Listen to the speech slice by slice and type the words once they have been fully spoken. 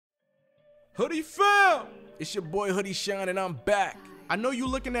Hoodie fam! It's your boy Hoodie Shine and I'm back. I know you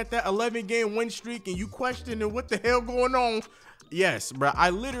looking at that 11-game win streak and you questioning what the hell going on. Yes, bro,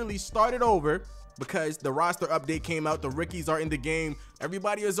 I literally started over because the roster update came out. The rookies are in the game.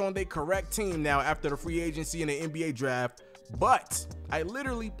 Everybody is on their correct team now after the free agency and the NBA draft. But I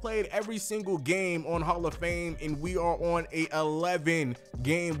literally played every single game on Hall of Fame and we are on a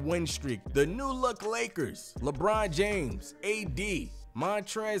 11-game win streak. The new look Lakers, LeBron James, AD,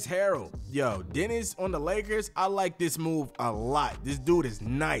 Montrezl Harrell. Yo, Dennis on the Lakers, I like this move a lot. This dude is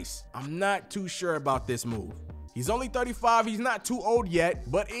nice. I'm not too sure about this move. He's only 35, he's not too old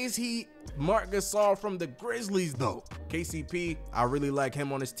yet, but is he Marc Gasol from the Grizzlies though? KCP, I really like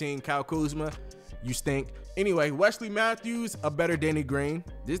him on his team. Kyle Kuzma, you stink. Anyway, Wesley Matthews, a better Danny Green.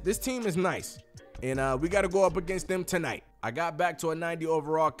 This team is nice, and we got to go up against them tonight. I got back to a 90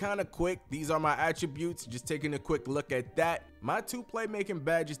 overall kind of quick. These are my attributes, just taking a quick look at that. My 2 playmaking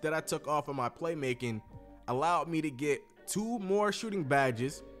badges that I took off of my playmaking allowed me to get 2 more shooting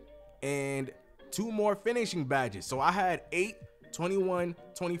badges and 2 more finishing badges. So I had 8, 21,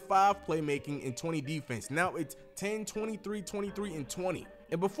 25 playmaking and 20 defense. Now it's 10, 23, 23, and 20.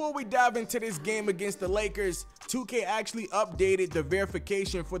 And before we dive into this game against the Lakers, 2K actually updated the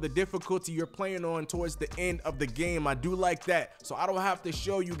verification for the difficulty you're playing on towards the end of the game. I do like that, so I don't have to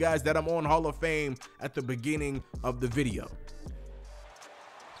show you guys that I'm on Hall of Fame at the beginning of the video.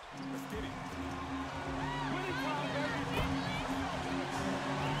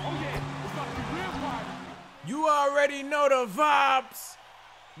 You already know the vibes.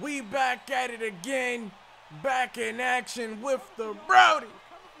 We back at it again. Back in action with the Brody.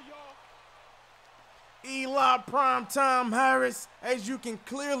 Eli Primetime Harris. As you can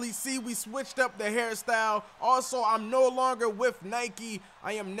clearly see, we switched up the hairstyle. Also, I'm no longer with Nike.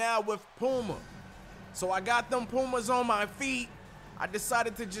 I am now with Puma. So I got them Pumas on my feet. I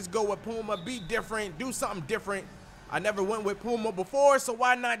decided to just go with Puma, be different, do something different. I never went with Puma before, so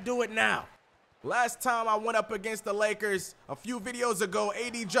why not do it now? Last time I went up against the Lakers, a few videos ago,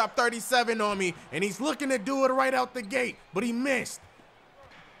 AD dropped 37 on me, and he's looking to do it right out the gate, but he missed.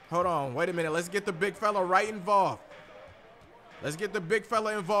 Hold on, wait a minute. Let's get the big fella right involved. Let's get the big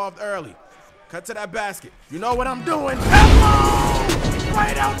fella involved early. Cut to that basket. You know what I'm doing. Hello!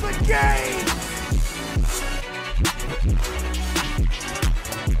 Right out the gate!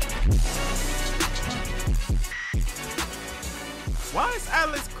 Why is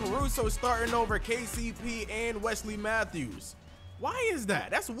Alex Caruso starting over KCP and Wesley Matthews? Why is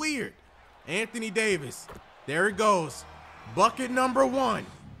that? That's weird. Anthony Davis. There it goes. Bucket number 1.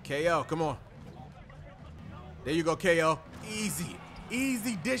 KO, come on. There you go, KO. Easy.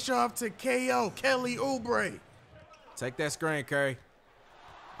 Easy dish off to KO. Kelly Oubre. Take that screen, Curry.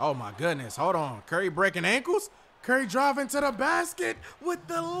 Oh, my goodness. Hold on. Curry breaking ankles? Curry driving to the basket with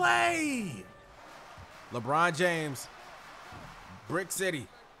the lay. LeBron James. Brick City.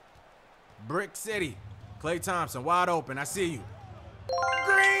 Brick City. Klay Thompson, wide open. I see you.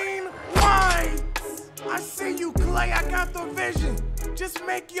 Green, white. I see you, Klay. I got the vision. Just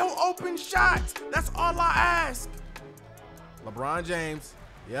make your open shots. That's all I ask. LeBron James.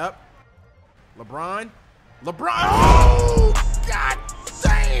 Yep. LeBron. Oh, God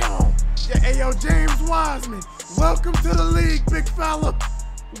damn. Yeah, hey, yo, James Wiseman. Welcome to the league, big fella.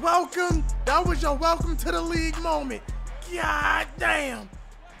 Welcome. That was your welcome to the league moment. God damn.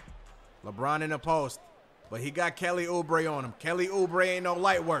 LeBron in the post, but he got Kelly Oubre on him. Kelly Oubre ain't no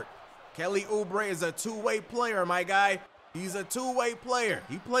light work. Kelly Oubre is a 2-way player, my guy. He's a 2-way player.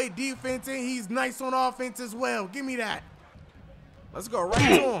 He played defense and he's nice on offense as well. Give me that. Let's go right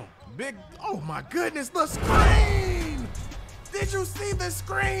to him. Big, oh my goodness, the screen. Did you see the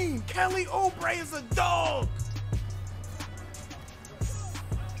screen? Kelly Oubre is a dog.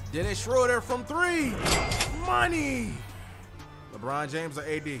 Dennis Schroeder from 3. Money. LeBron James or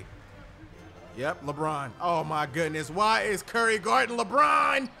AD? Yep, LeBron. Oh my goodness. Why is Curry guarding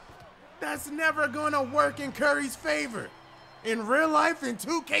LeBron? That's never gonna work in Curry's favor. In real life, in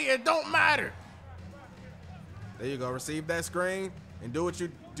 2K, it don't matter. There you go. Receive that screen and do what you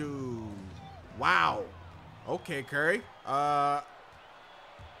do. Wow. Okay, Curry.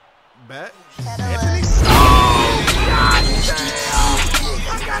 Bet. Anthony. Oh, God damn!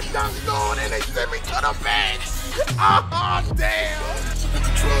 I got dunked on and they sent me to the bench. Oh, damn!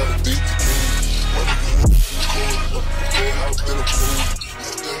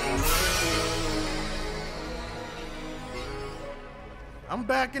 I'm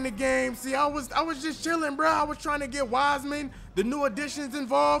back in the game. See, I was just chilling, bro. I was trying to get Wiseman, the new additions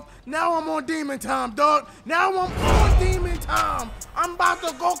involved. Now I'm on demon time, dog. Now I'm on demon time. I'm about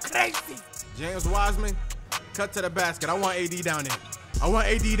to go crazy. James Wiseman, cut to the basket. I want AD down there. I want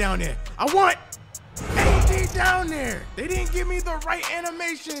AD down there. I want AD down there. They didn't give me the right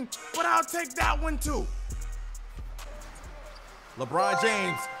animation, but I'll take that one too. LeBron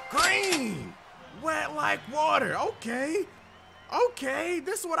James, green, wet like water. Okay, okay,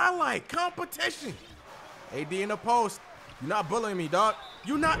 this is what I like, competition. AD in the post. You're not bullying me, dog.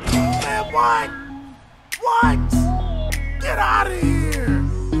 You not, man, what? What? Get out of here.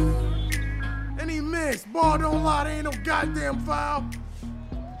 And he missed. Ball don't lie, there ain't no goddamn foul.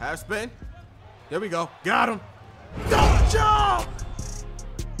 Half spin. There we go. Got him. Don't jump.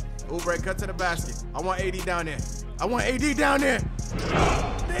 Oubre cut to the basket. I want AD down there. I want AD down there.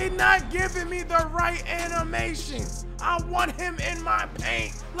 They not giving me the right animations. I want him in my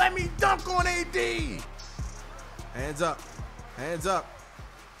paint. Let me dunk on AD. Hands up. Hands up.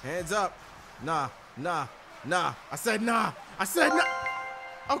 Hands up. Nah, nah, nah. I said nah. I said nah.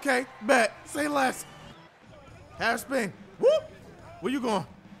 Okay, bet. Say less. Half spin. Whoop. Where you going?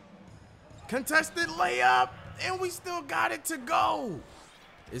 Contested layup, and we still got it to go.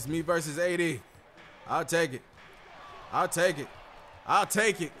 It's me versus AD. I'll take it. I'll take it. I'll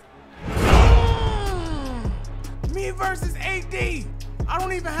take it. Me versus AD. I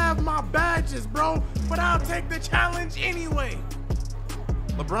don't even have my badges, bro, but I'll take the challenge anyway.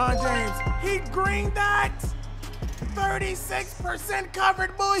 LeBron James, he greened that. 36%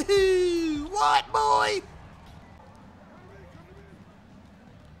 covered, boy. What, boy?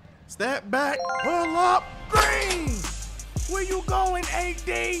 Step back, pull up, green. Where you going, AD?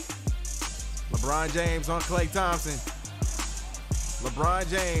 LeBron James on Klay Thompson. LeBron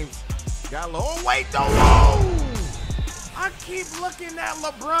James got low. Oh, wait, no. I keep looking at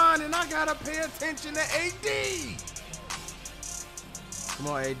LeBron and I gotta pay attention to AD. Come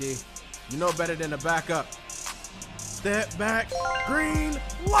on, AD. You know better than to back up. Step back, green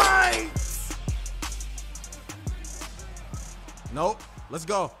lights. Nope, let's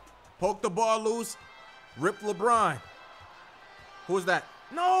go. Poke the ball loose, rip LeBron. Who was that?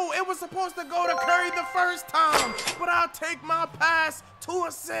 No, it was supposed to go to Curry the first time, but I'll take my pass to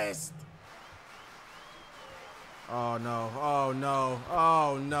assist. Oh no, oh no,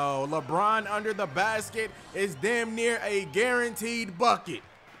 oh no. LeBron under the basket is damn near a guaranteed bucket.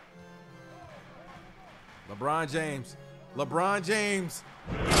 LeBron James, LeBron James,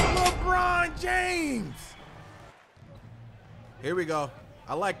 LeBron James. Here we go.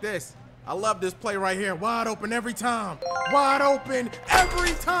 I like this. I love this play right here. Wide open every time. Wide open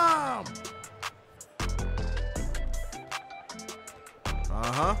every time.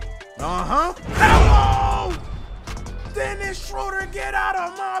 Uh-huh. Uh-huh. Hello! Dennis Schroeder, get out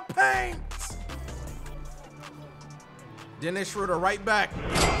of my paint. Dennis Schroeder right back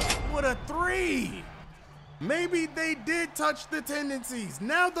with a three. Maybe they did touch the tendencies.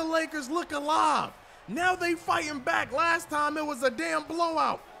 Now the Lakers look alive. Now they fighting back. Last time it was a damn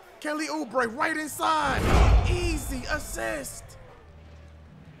blowout. Kelly Oubre right inside. Easy assist.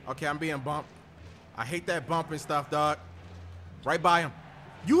 Okay, I'm being bumped. I hate that bumping stuff, dog. Right by him.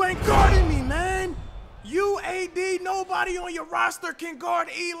 You ain't guarding me, man. You, AD, nobody on your roster can guard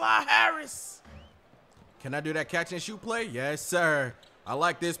Eli Harris. Can I do that catch and shoot play? Yes, sir. I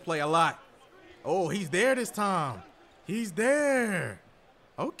like this play a lot. Oh, he's there this time. He's there.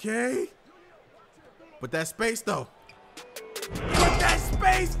 Okay. But that space, though. But that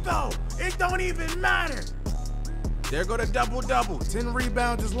space, though. It don't even matter. There go the double-double. 10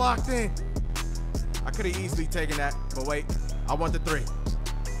 rebounds is locked in. I could have easily taken that, but wait. I want the three.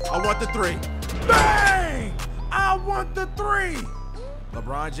 I want the three. Bang! I want the three.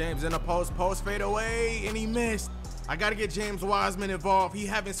 LeBron James in a post fade away, and he missed. I got to get James Wiseman involved. He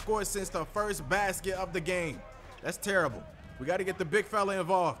haven't scored since the first basket of the game. That's terrible. We got to get the big fella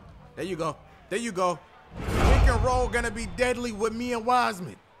involved. There you go. There you go. Pick and roll gonna be deadly with me and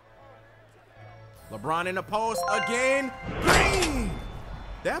Wiseman. LeBron in the post again. Green.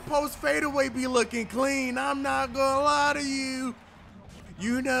 That post fadeaway be looking clean. I'm not gonna lie to you.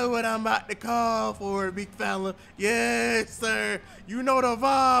 You know what I'm about to call for, big fella. Yes, sir. You know the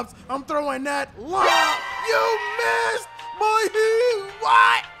vibes. I'm throwing that lob. You missed, boy.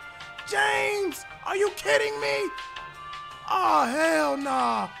 What? James, are you kidding me? Oh, hell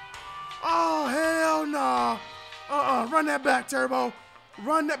nah. Oh, hell nah. Run that back, Turbo.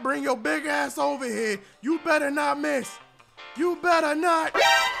 Run that, bring your big ass over here. You better not miss. You better not.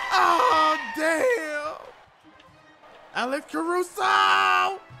 Oh, damn. Alex Caruso.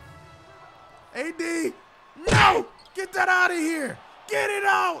 AD. No, get that out of here. Get it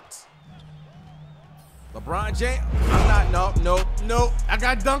out. LeBron James. I'm not, nope. I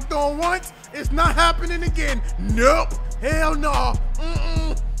got dunked on once. It's not happening again. Nope. Hell no.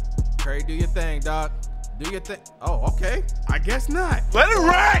 Curry, do your thing, dog. Do you think? Oh, okay. I guess not. Let it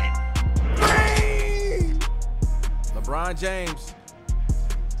ride! Bang! LeBron James.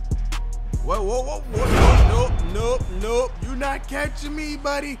 Whoa, whoa, whoa, whoa. Nope, nope, nope. You're not catching me,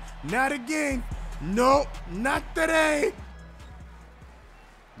 buddy. Not again. Nope, not today.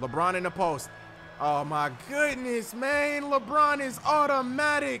 LeBron in the post. Oh, my goodness, man. LeBron is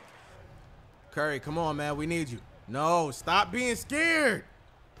automatic. Curry, come on, man. We need you. No, stop being scared.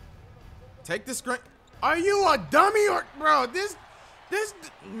 Take the screen. Are you a dummy or, bro, this,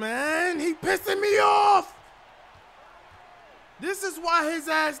 man, he pissing me off. This is why his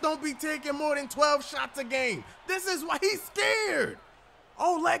ass don't be taking more than 12 shots a game. This is why he's scared.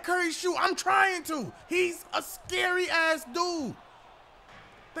 Oh, let Curry shoot. I'm trying to. He's a scary ass dude.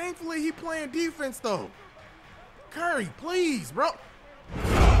 Thankfully, he playing defense though. Curry, please, bro.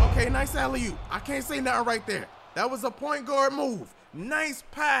 Okay, nice alley-oop. I can't say nothing right there. That was a point guard move. Nice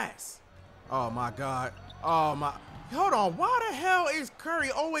pass. Oh my God. Oh my. Hold on. Why the hell is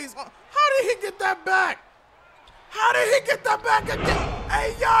Curry always on? How did he get that back? How did he get that back again?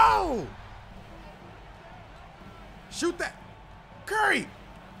 Hey, yo! Shoot that. Curry.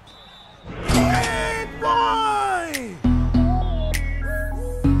 And one!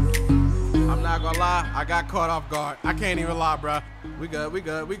 I'm not gonna lie. I got caught off guard. I can't even lie, bro. We good, we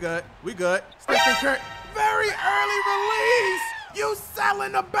good, we good, we good. Stephen Curry. Very early release. You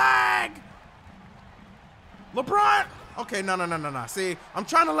selling the bag. LeBron. Okay, no. See, I'm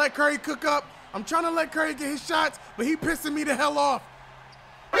trying to let Curry cook up. I'm trying to let Curry get his shots, but he pissing me the hell off.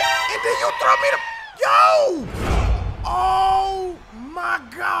 And then you throw me the, yo! Oh my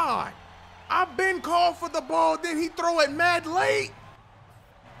God. I've been called for the ball, then he throw it mad late.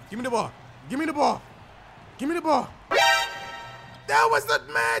 Give me the ball. Give me the ball. Give me the ball. That was the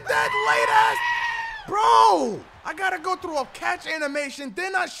man that late ass. Bro, I gotta go through a catch animation,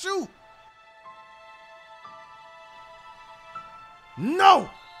 then I shoot. No.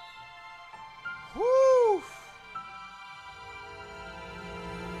 Woo.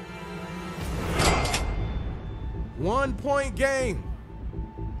 One point game.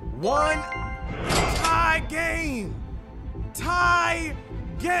 One tie game. Tie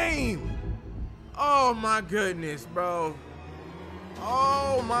game. Oh my goodness, bro.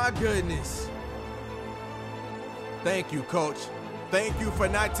 Oh my goodness. Thank you, coach. Thank you for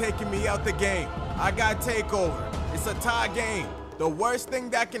not taking me out the game. I got takeover. It's a tie game. The worst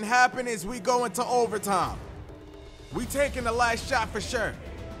thing that can happen is we go into overtime. We taking the last shot for sure.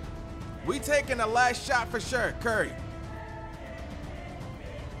 We taking the last shot for sure, Curry.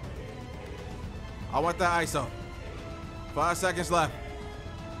 I want the ISO. 5 seconds left.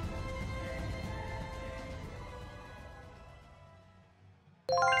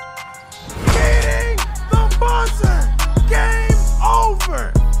 Beating the buzzer. Game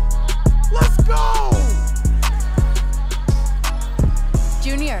over. Let's go.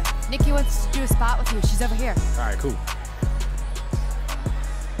 Junior, Nikki wants to do a spot with you. She's over here. All right, cool.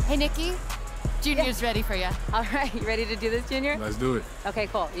 Hey, Nikki. Junior's ready for you. All right, you ready to do this, Junior? Let's do it. Okay,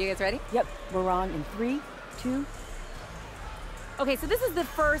 cool. You guys ready? Yep, we're on in 3, 2. Okay, so this is the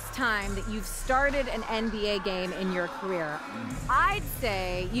first time that you've started an NBA game in your career. I'd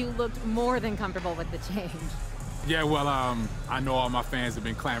say you looked more than comfortable with the change. Yeah, well, I know all my fans have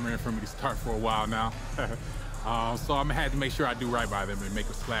been clamoring for me to start for a while now. So I'm gonna have to make sure I do right by them and make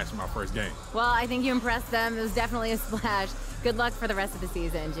a splash in my first game. Well, I think you impressed them. It was definitely a splash. Good luck for the rest of the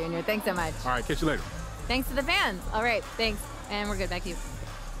season, Junior. Thanks so much. All right, catch you later. Thanks to the fans. All right, thanks. And we're good. Back to you.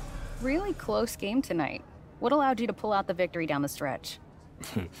 Really close game tonight. What allowed you to pull out the victory down the stretch?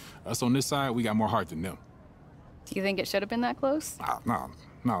 Us on this side, we got more heart than them. Do you think it should have been that close? No,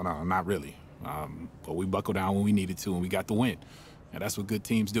 not really. But we buckled down when we needed to, and we got the win. And that's what good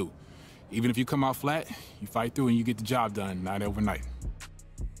teams do. Even if you come out flat, you fight through and you get the job done, not overnight.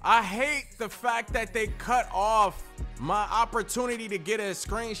 I hate the fact that they cut off my opportunity to get a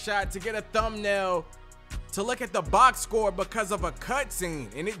screenshot, to get a thumbnail, to look at the box score because of a cutscene,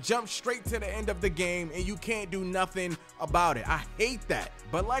 and it jumps straight to the end of the game and you can't do nothing about it. I hate that.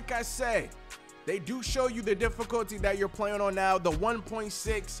 But like I said, they do show you the difficulty that you're playing on now. The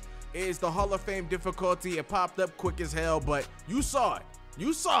 1.6 is the Hall of Fame difficulty. It popped up quick as hell, but you saw it.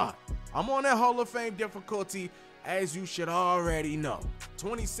 You saw it. I'm on that Hall of Fame difficulty, as you should already know.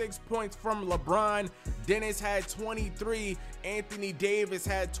 26 points from LeBron. Dennis had 23. Anthony Davis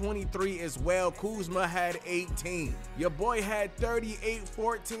had 23 as well. Kuzma had 18. Your boy had 38,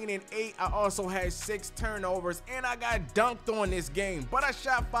 14, and 8. I also had 6 turnovers, and I got dunked on this game. But I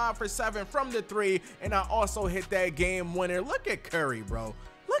shot 5 for 7 from the 3, and I also hit that game winner. Look at Curry, bro.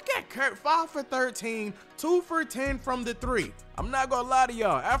 Look at Kurt, 5 for 13, 2 for 10 from the 3. I'm not gonna lie to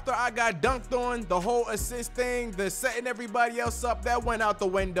y'all, after I got dunked on, the whole assist thing, the setting everybody else up, that went out the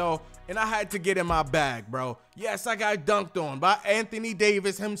window, and I had to get in my bag, bro. Yes, I got dunked on by Anthony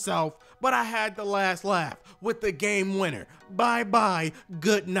Davis himself, but I had the last laugh with the game winner. Bye-bye,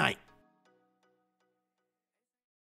 good night.